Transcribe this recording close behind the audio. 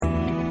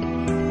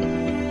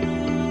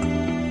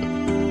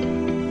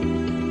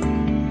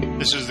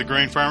This is the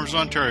Grain Farmers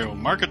Ontario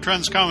Market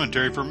Trends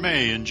Commentary for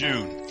May and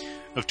June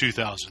of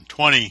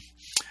 2020.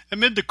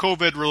 Amid the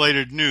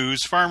COVID-related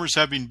news, farmers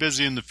have been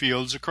busy in the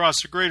fields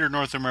across the greater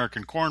North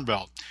American Corn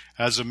Belt.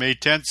 As of May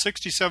 10th,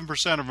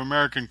 67% of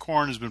American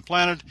corn has been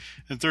planted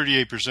and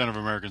 38% of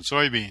American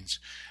soybeans.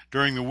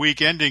 During the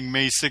week ending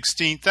May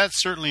 16th, that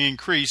certainly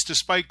increased.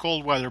 Despite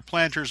cold weather,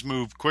 planters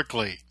moved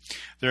quickly.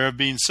 There have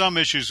been some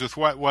issues with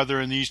wet weather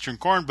in the Eastern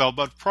Corn Belt,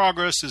 but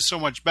progress is so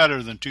much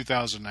better than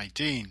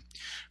 2019.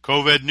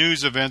 COVID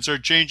news events are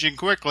changing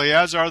quickly,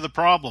 as are the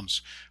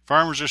problems.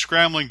 Farmers are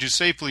scrambling to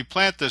safely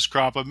plant this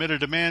crop amid a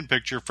demand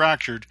picture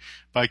fractured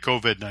by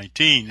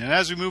COVID-19. And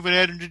as we move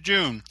ahead into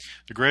June,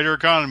 the greater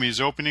economy is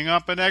opening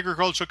up and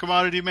agricultural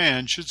commodity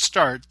demand should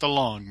start the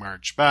long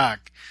march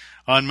back.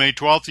 On May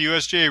 12th, the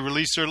USDA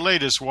released their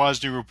latest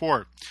WASDE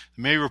report.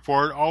 The May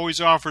report always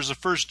offers the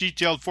first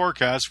detailed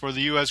forecast for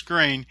the U.S.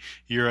 grain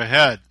year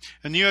ahead,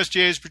 and the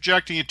USDA is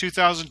projecting a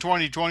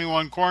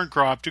 2020-21 corn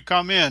crop to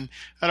come in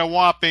at a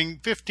whopping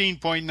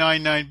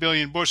 15.99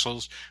 billion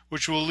bushels,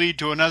 which will lead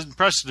to an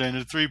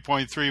unprecedented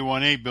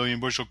 3.318 billion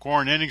bushel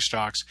corn ending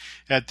stocks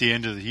at the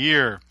end of the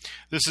year.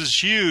 This is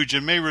huge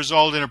and may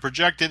result in a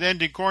projected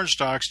ending corn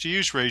stocks to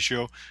use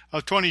ratio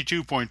of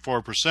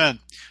 22.4%.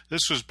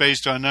 This was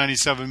based on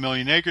 97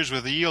 million acres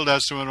with a yield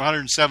estimate of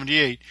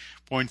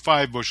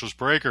 178.5 bushels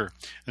per acre.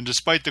 And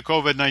despite the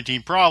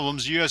COVID-19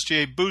 problems,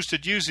 USDA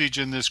boosted usage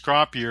in this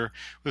crop year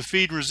with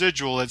feed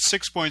residual at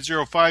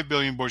 6.05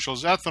 billion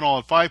bushels, ethanol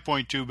at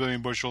 5.2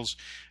 billion bushels,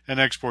 and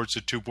exports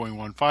at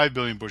 2.15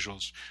 billion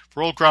bushels.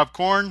 For old crop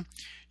corn,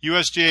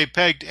 USDA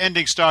pegged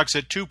ending stocks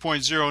at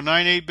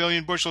 2.098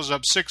 billion bushels,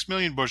 up 6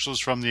 million bushels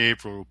from the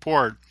April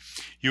report.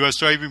 U.S.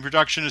 soybean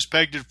production is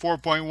pegged at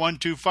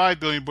 4.125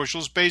 billion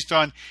bushels based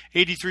on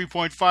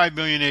 83.5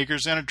 million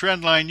acres and a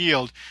trendline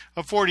yield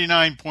of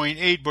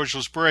 49.8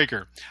 bushels per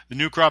acre. The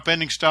new crop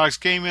ending stocks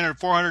came in at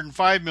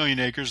 405 million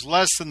acres,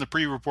 less than the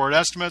pre-report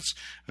estimates,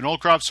 and old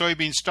crop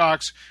soybean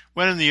stocks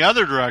went in the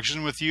other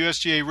direction, with the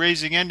USDA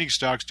raising ending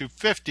stocks to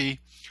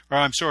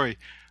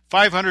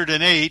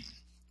 508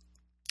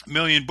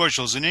 million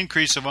bushels, an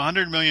increase of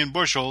 100 million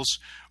bushels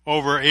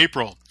over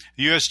April.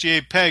 The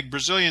USDA pegged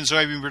Brazilian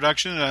soybean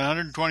production at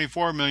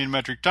 124 million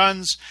metric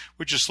tons,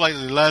 which is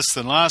slightly less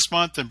than last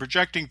month, and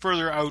projecting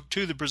further out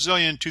to the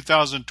Brazilian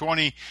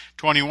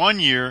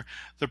 2020-21 year,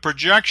 the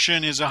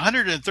projection is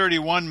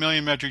 131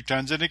 million metric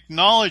tons, an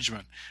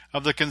acknowledgement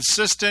of the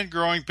consistent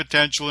growing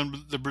potential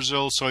in the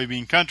Brazil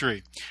soybean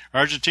country.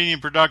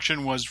 Argentinian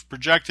production was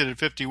projected at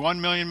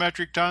 51 million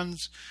metric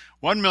tons,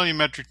 1 million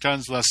metric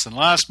tons less than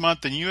last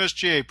month, and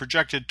USDA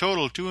projected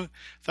total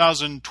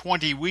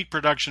 2020 wheat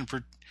production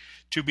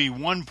to be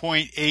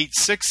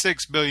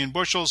 1.866 billion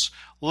bushels,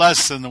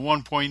 less than the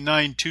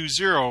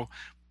 1.920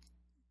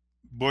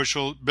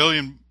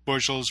 billion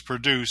bushels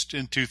produced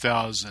in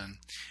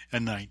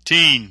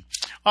 2019.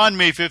 On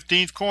May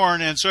 15th,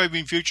 corn and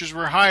soybean futures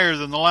were higher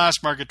than the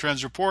last market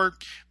trends report.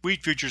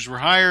 Wheat futures were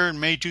higher. In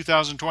May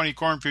 2020,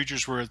 corn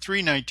futures were at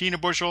 $3.19 a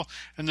bushel,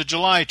 and the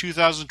July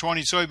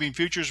 2020 soybean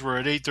futures were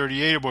at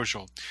 $8.38 a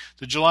bushel.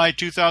 The July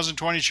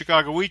 2020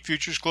 Chicago wheat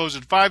futures closed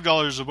at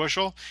 $5 a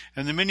bushel,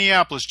 and the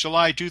Minneapolis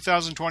July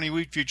 2020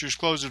 wheat futures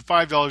closed at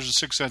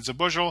 $5.06 a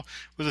bushel,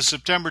 with a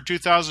September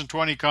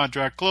 2020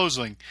 contract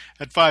closing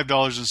at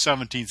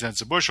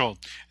 $5.17 a bushel.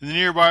 And the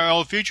nearby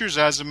oil futures,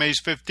 as of May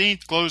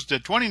 15th, closed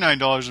at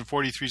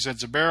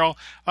 $29.43 a barrel,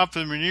 up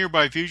from the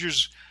nearby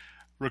futures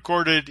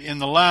recorded in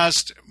the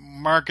last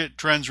market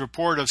trends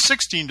report of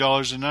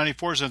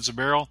 $16.94 a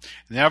barrel.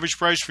 And the average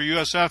price for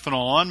U.S.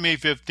 ethanol on May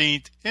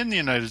 15th in the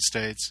United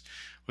States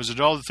was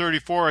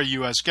 $1.34 a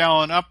U.S.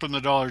 gallon, up from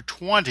the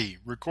 $1.20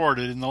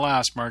 recorded in the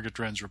last market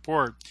trends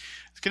report.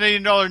 The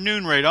Canadian dollar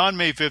noon rate on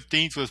May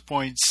 15th was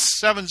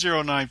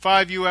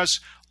 0.7095 U.S.,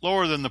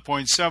 lower than the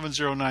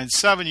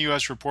 0.7097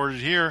 U.S. reported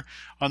here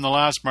on the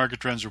last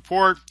market trends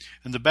report,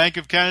 and the Bank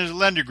of Canada's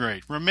lending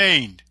rate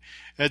remained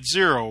at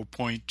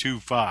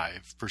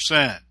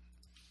 0.25%.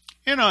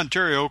 In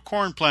Ontario,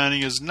 corn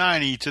planting is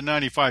 90 to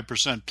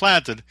 95%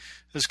 planted,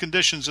 as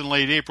conditions in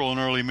late April and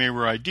early May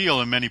were ideal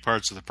in many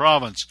parts of the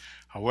province.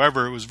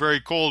 However, it was very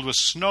cold with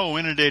snow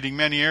inundating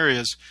many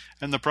areas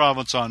in the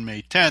province on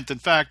May 10th. In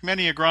fact,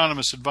 many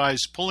agronomists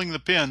advised pulling the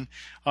pin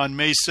on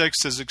May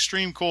 6th as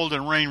extreme cold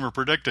and rain were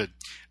predicted.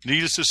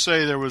 Needless to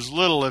say, there was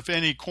little, if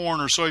any, corn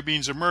or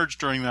soybeans emerged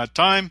during that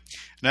time,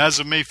 and as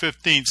of May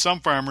 15th, some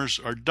farmers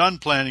are done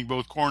planting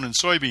both corn and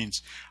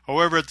soybeans.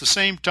 However, at the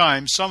same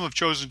time, some have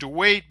chosen to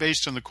wait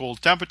based on the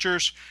cold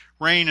temperatures.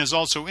 Rain has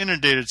also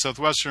inundated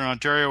southwestern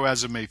Ontario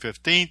as of May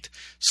 15th.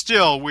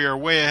 Still, we are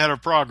way ahead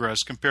of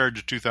progress compared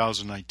to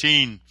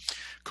 2019.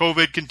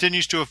 COVID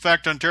continues to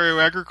affect Ontario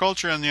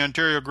agriculture and the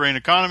Ontario grain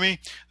economy.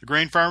 The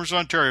Grain Farmers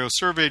Ontario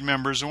surveyed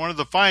members, and one of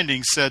the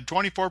findings said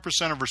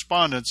 24% of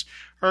respondents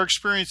are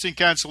experiencing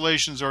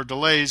cancellations or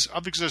delays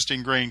of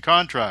existing grain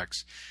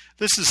contracts.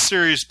 This is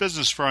serious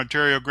business for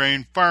Ontario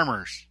grain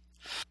farmers.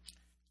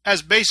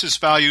 as basis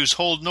values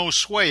hold no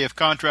sway if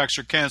contracts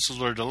are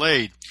canceled or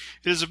delayed.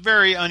 It is a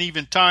very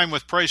uneven time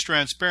with price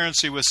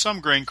transparency, with some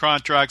grain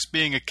contracts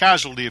being a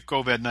casualty of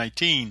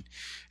COVID-19.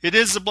 It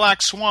is the black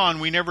swan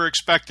we never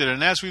expected,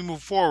 and as we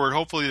move forward,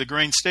 hopefully the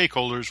grain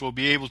stakeholders will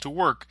be able to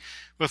work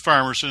with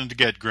farmers and to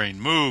get grain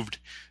moved.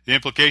 The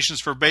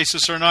implications for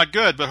basis are not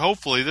good, but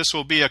hopefully this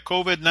will be a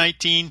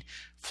COVID-19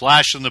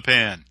 flash in the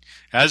pan.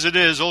 As it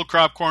is, old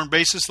crop corn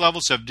basis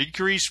levels have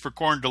decreased for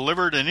corn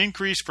delivered and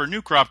increased for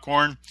new crop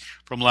corn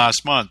from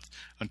last month.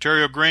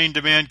 Ontario grain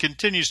demand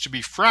continues to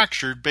be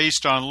fractured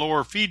based on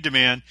lower feed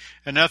demand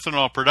and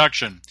ethanol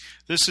production.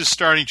 This is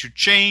starting to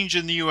change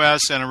in the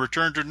U.S., and a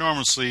return to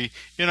normalcy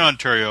in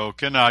Ontario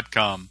cannot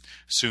come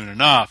soon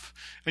enough.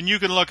 And you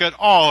can look at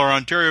all our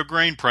Ontario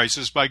grain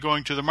prices by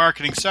going to the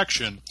marketing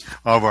section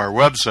of our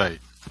website.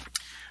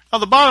 Now,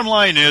 the bottom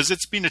line is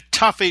it's been a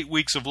tough 8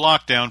 weeks of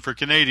lockdown for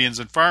Canadians,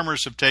 and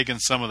farmers have taken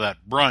some of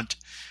that brunt.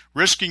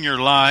 Risking your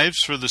lives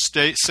for the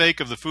sake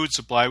of the food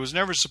supply was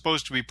never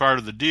supposed to be part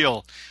of the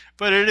deal,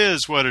 but it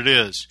is what it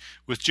is.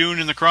 With June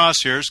in the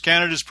crosshairs,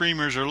 Canada's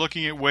premiers are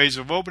looking at ways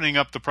of opening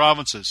up the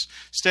provinces.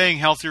 Staying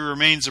healthy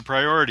remains a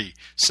priority.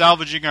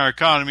 Salvaging our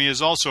economy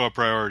is also a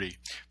priority.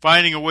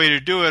 Finding a way to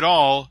do it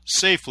all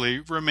safely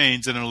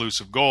remains an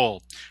elusive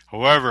goal.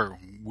 However,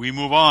 we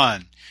move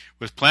on,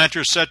 with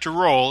planters set to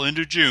roll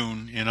into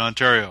June in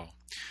Ontario.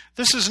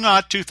 This is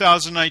not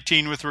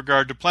 2019 with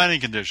regard to planting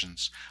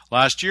conditions.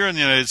 Last year in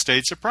the United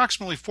States,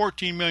 approximately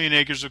 14 million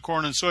acres of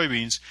corn and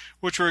soybeans,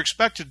 which were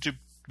expected to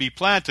be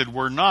planted,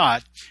 were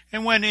not,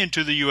 and went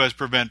into the U.S.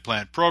 Prevent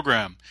Plant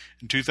program.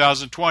 In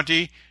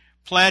 2020,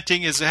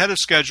 planting is ahead of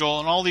schedule,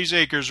 and all these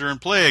acres are in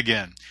play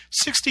again.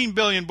 16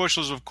 billion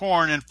bushels of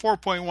corn and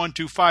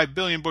 4.125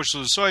 billion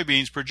bushels of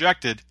soybeans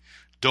projected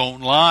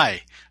don't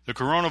lie. The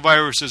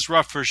coronavirus is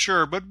rough for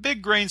sure, but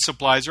big grain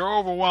supplies are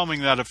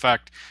overwhelming that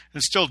effect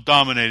and still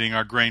dominating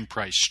our grain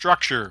price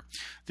structure.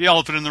 The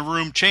elephant in the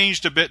room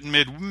changed a bit in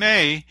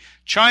mid-May.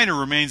 China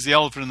remains the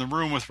elephant in the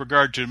room with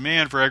regard to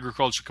demand for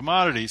agricultural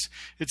commodities.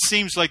 It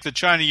seems like the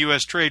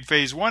China-U.S. Trade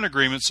Phase 1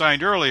 agreement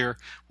signed earlier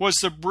was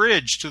the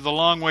bridge to the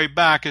long way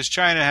back, as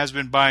China has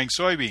been buying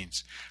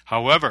soybeans.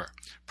 However,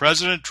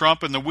 President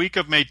Trump in the week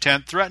of May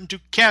 10th threatened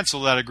to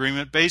cancel that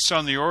agreement based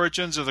on the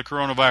origins of the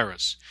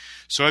coronavirus.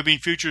 Soybean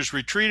futures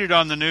retreated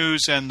on the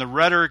news, and the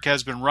rhetoric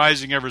has been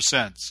rising ever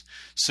since.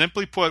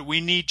 Simply put, we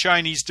need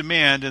Chinese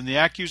demand, and the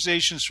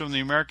accusations from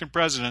the American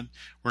president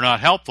were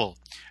not helpful.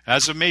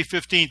 As of May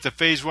 15th, the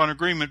Phase 1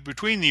 agreement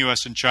between the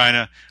U.S. and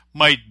China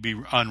might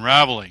be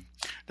unraveling.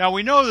 Now,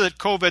 we know that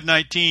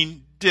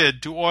COVID-19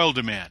 did to oil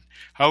demand.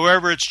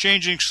 However, it's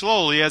changing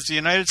slowly as the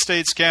United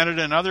States,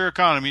 Canada, and other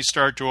economies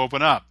start to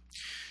open up.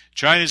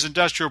 China's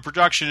industrial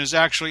production is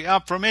actually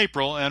up from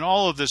April, and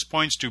all of this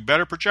points to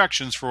better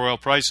projections for oil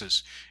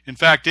prices. In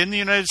fact, in the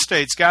United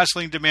States,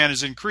 gasoline demand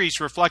has increased,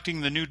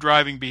 reflecting the new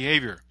driving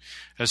behavior.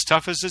 As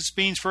tough as it's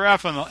been for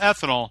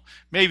ethanol,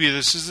 maybe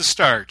this is the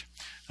start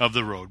of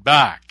the road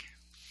back.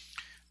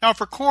 Now,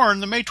 for corn,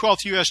 the May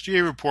 12th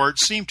USDA report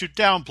seemed to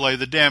downplay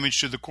the damage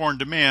to the corn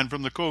demand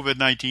from the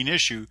COVID-19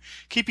 issue,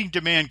 keeping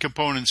demand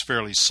components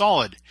fairly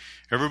solid.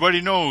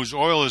 Everybody knows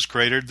oil is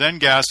cratered, then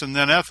gas, and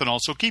then ethanol,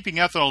 so keeping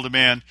ethanol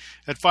demand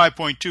at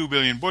 5.2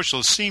 billion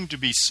bushels seemed to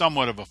be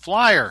somewhat of a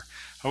flyer.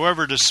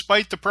 However,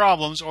 despite the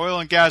problems,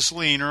 oil and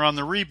gasoline are on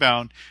the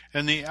rebound,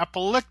 and the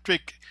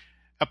apocalyptic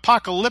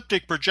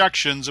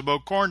projections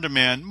about corn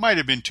demand might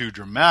have been too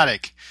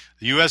dramatic.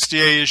 The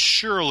USDA is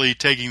surely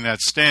taking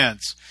that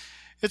stance.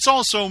 It's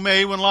also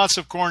May, when lots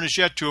of corn is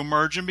yet to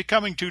emerge, and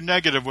becoming too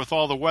negative with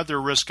all the weather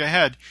risk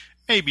ahead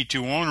may be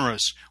too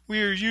onerous.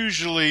 We are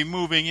usually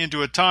moving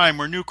into a time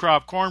where new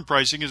crop corn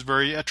pricing is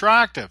very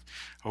attractive.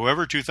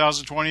 However,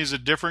 2020 is a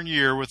different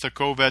year with the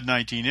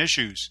COVID-19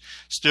 issues.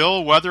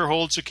 Still, weather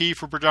holds the key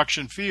for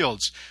production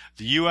fields.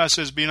 The U.S.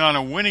 has been on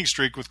a winning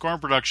streak with corn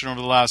production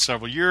over the last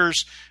several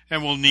years,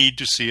 and we'll need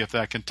to see if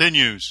that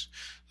continues.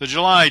 The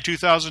July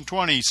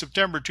 2020,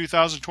 September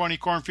 2020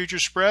 corn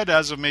futures spread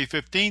as of May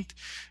 15th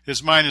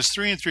is minus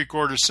 3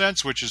 3/4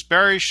 cents, which is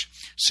bearish.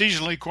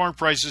 Seasonally, corn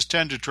prices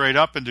tend to trade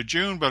up into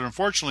June, but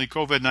unfortunately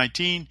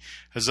COVID-19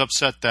 has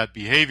upset that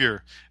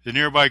behavior. The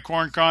nearby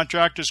corn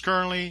contract is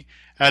currently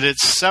at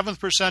its 7th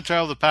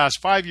percentile of the past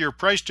 5-year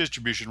price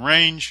distribution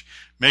range,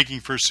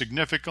 making for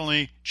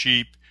significantly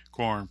cheap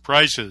corn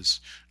prices.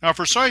 Now,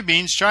 for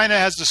soybeans, China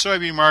has the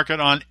soybean market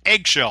on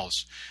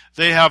eggshells.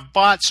 They have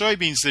bought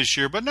soybeans this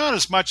year, but not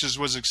as much as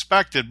was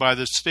expected by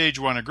the Stage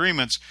 1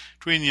 agreements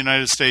between the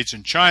United States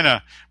and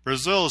China.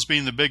 Brazil has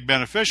been the big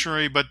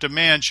beneficiary, but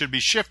demand should be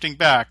shifting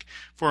back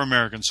for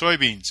American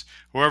soybeans.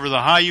 However,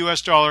 the high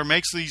U.S. dollar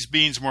makes these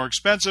beans more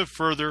expensive,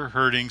 further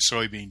hurting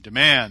soybean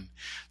demand.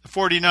 The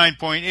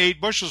 49.8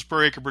 bushels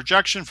per acre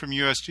projection from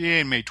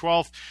USDA on May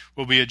 12th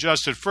will be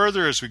adjusted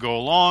further as we go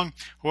along.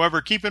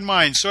 However, keep in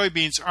mind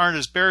soybeans aren't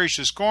as bearish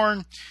as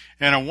corn,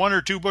 and a 1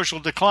 or 2 bushel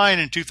decline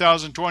in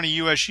 2020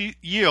 U.S.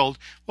 yield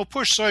will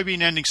push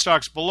soybean ending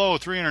stocks below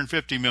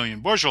 350 million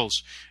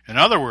bushels. In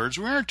other words,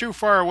 we aren't too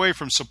far away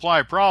from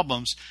supply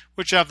problems,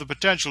 which have the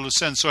potential to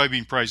send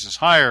soybean prices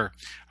higher.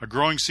 A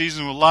growing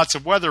season with lots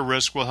of weather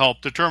risk will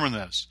help determine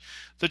this.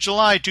 The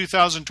July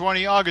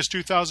 2020-August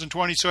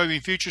 2020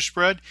 soybean future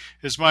spread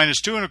is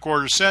minus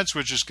 2.25 cents,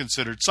 which is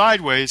considered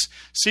sideways.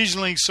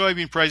 Seasonally,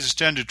 soybean prices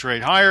tend to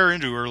trade higher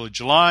into early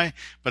July,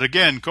 but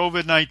again,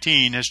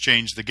 COVID-19 has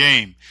changed the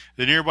game.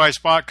 The nearby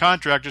spot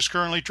contract is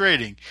currently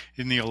trading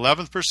in the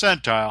 11th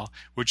percentile,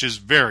 which is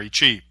very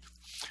cheap.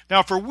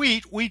 Now for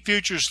wheat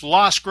futures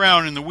lost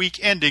ground in the week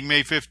ending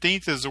May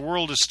 15th as the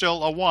world is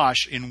still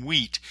awash in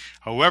wheat.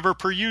 However,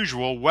 per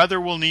usual,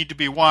 weather will need to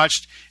be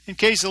watched in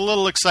case a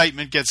little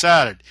excitement gets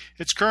added.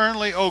 It's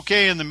currently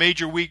okay in the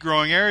major wheat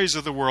growing areas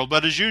of the world,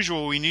 but as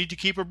usual, we need to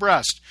keep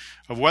abreast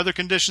of weather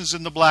conditions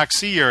in the Black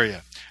Sea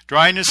area.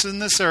 Dryness in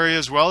this area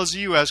as well as the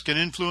U.S. can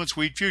influence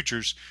wheat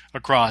futures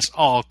across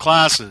all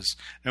classes.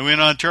 Now in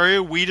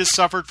Ontario, wheat has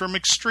suffered from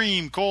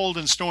extreme cold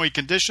and snowy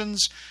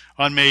conditions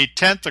on May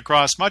 10th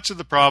across much of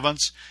the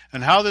province,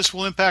 and how this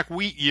will impact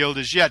wheat yield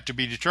is yet to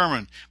be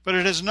determined, but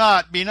it has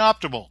not been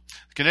optimal.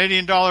 The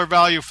Canadian dollar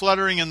value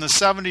fluttering in the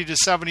 70 to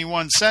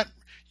 71 cent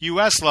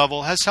U.S.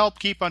 level has helped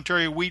keep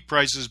Ontario wheat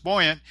prices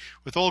buoyant,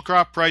 with old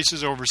crop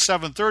prices over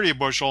 $7.30 a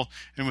bushel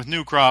and with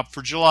new crop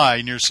for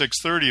July near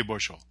 $6.30 a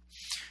bushel.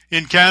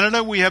 In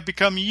Canada, we have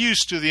become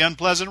used to the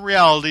unpleasant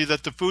reality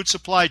that the food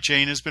supply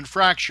chain has been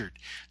fractured.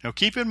 Now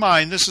keep in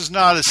mind, this is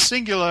not a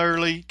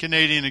singularly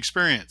Canadian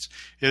experience.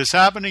 It is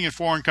happening in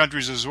foreign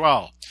countries as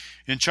well.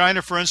 In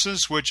China, for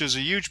instance, which is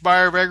a huge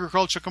buyer of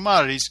agricultural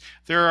commodities,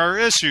 there are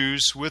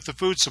issues with the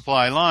food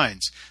supply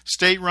lines.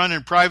 State-run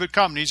and private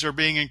companies are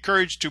being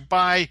encouraged to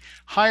buy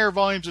higher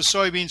volumes of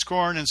soybeans,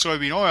 corn, and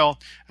soybean oil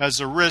as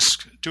the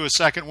risk to a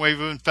second wave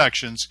of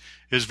infections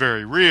is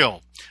very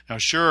real. Now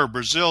sure,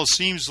 Brazil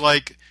seems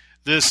like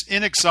this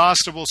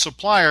inexhaustible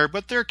supplier,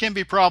 but there can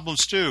be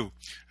problems too.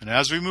 And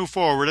as we move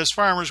forward as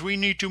farmers, we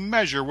need to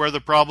measure where the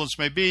problems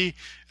may be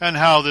and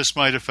how this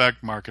might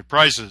affect market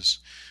prices.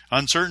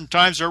 Uncertain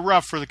times are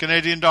rough for the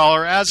Canadian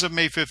dollar as of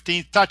May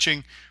 15th,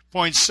 touching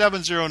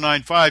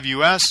 0.7095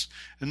 US,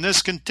 and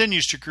this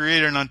continues to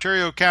create an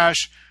Ontario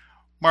cash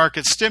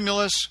market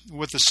stimulus.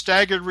 With the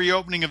staggered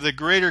reopening of the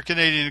greater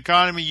Canadian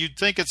economy, you'd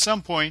think at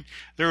some point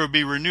there would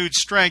be renewed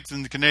strength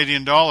in the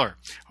Canadian dollar.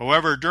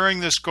 However, during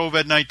this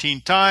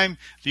COVID-19 time,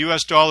 the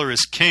U.S. dollar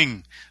is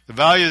king. The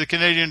value of the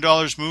Canadian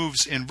dollar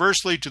moves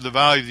inversely to the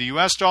value of the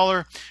U.S.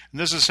 dollar, and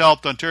this has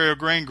helped Ontario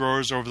grain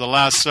growers over the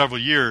last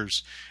several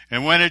years.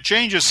 And when it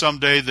changes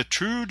someday, the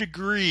true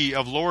degree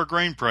of lower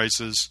grain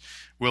prices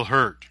will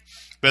hurt.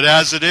 But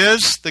as it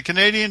is, the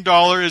Canadian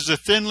dollar is a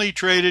thinly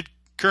traded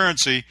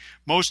currency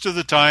most of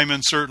the time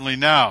and certainly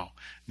now.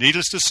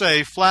 Needless to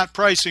say, flat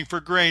pricing for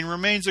grain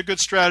remains a good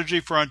strategy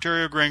for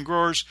Ontario grain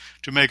growers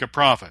to make a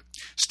profit.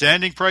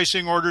 Standing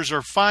pricing orders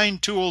are fine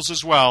tools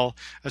as well,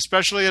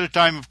 especially at a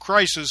time of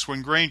crisis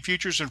when grain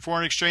futures and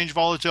foreign exchange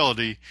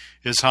volatility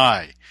is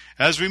high.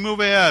 As we move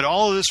ahead,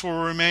 all of this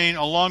will remain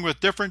along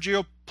with different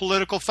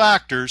geopolitical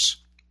factors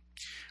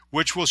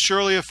which will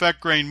surely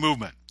affect grain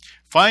movement.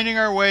 Finding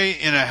our way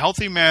in a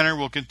healthy manner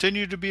will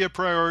continue to be a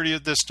priority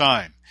at this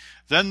time.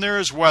 Then there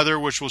is weather,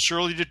 which will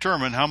surely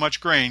determine how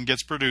much grain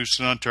gets produced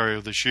in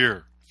Ontario this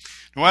year.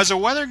 Now, as the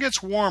weather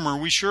gets warmer,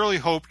 we surely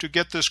hope to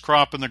get this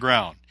crop in the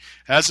ground.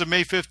 As of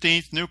May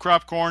 15th, new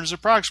crop corn is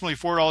approximately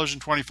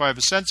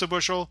 $4.25 a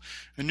bushel,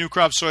 and new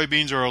crop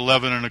soybeans are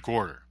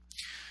 $11.25.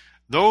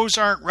 Those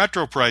aren't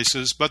retro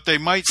prices, but they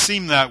might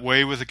seem that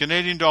way with the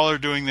Canadian dollar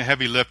doing the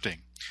heavy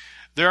lifting.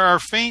 There are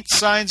faint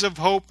signs of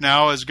hope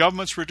now as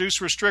governments reduce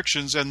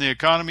restrictions and the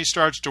economy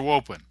starts to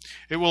open.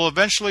 It will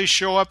eventually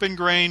show up in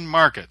grain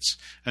markets,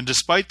 and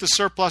despite the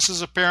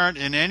surpluses apparent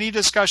in any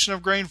discussion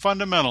of grain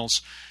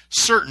fundamentals,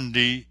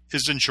 certainty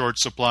is in short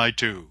supply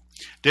too.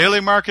 Daily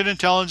market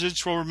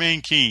intelligence will remain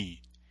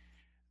key.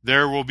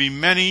 There will be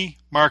many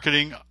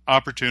marketing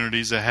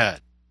opportunities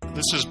ahead.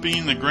 This has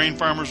been the Grain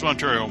Farmers of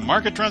Ontario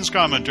Market Trends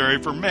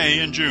Commentary for May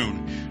and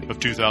June of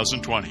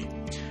 2020.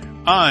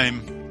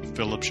 I'm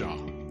Philip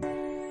Shaw.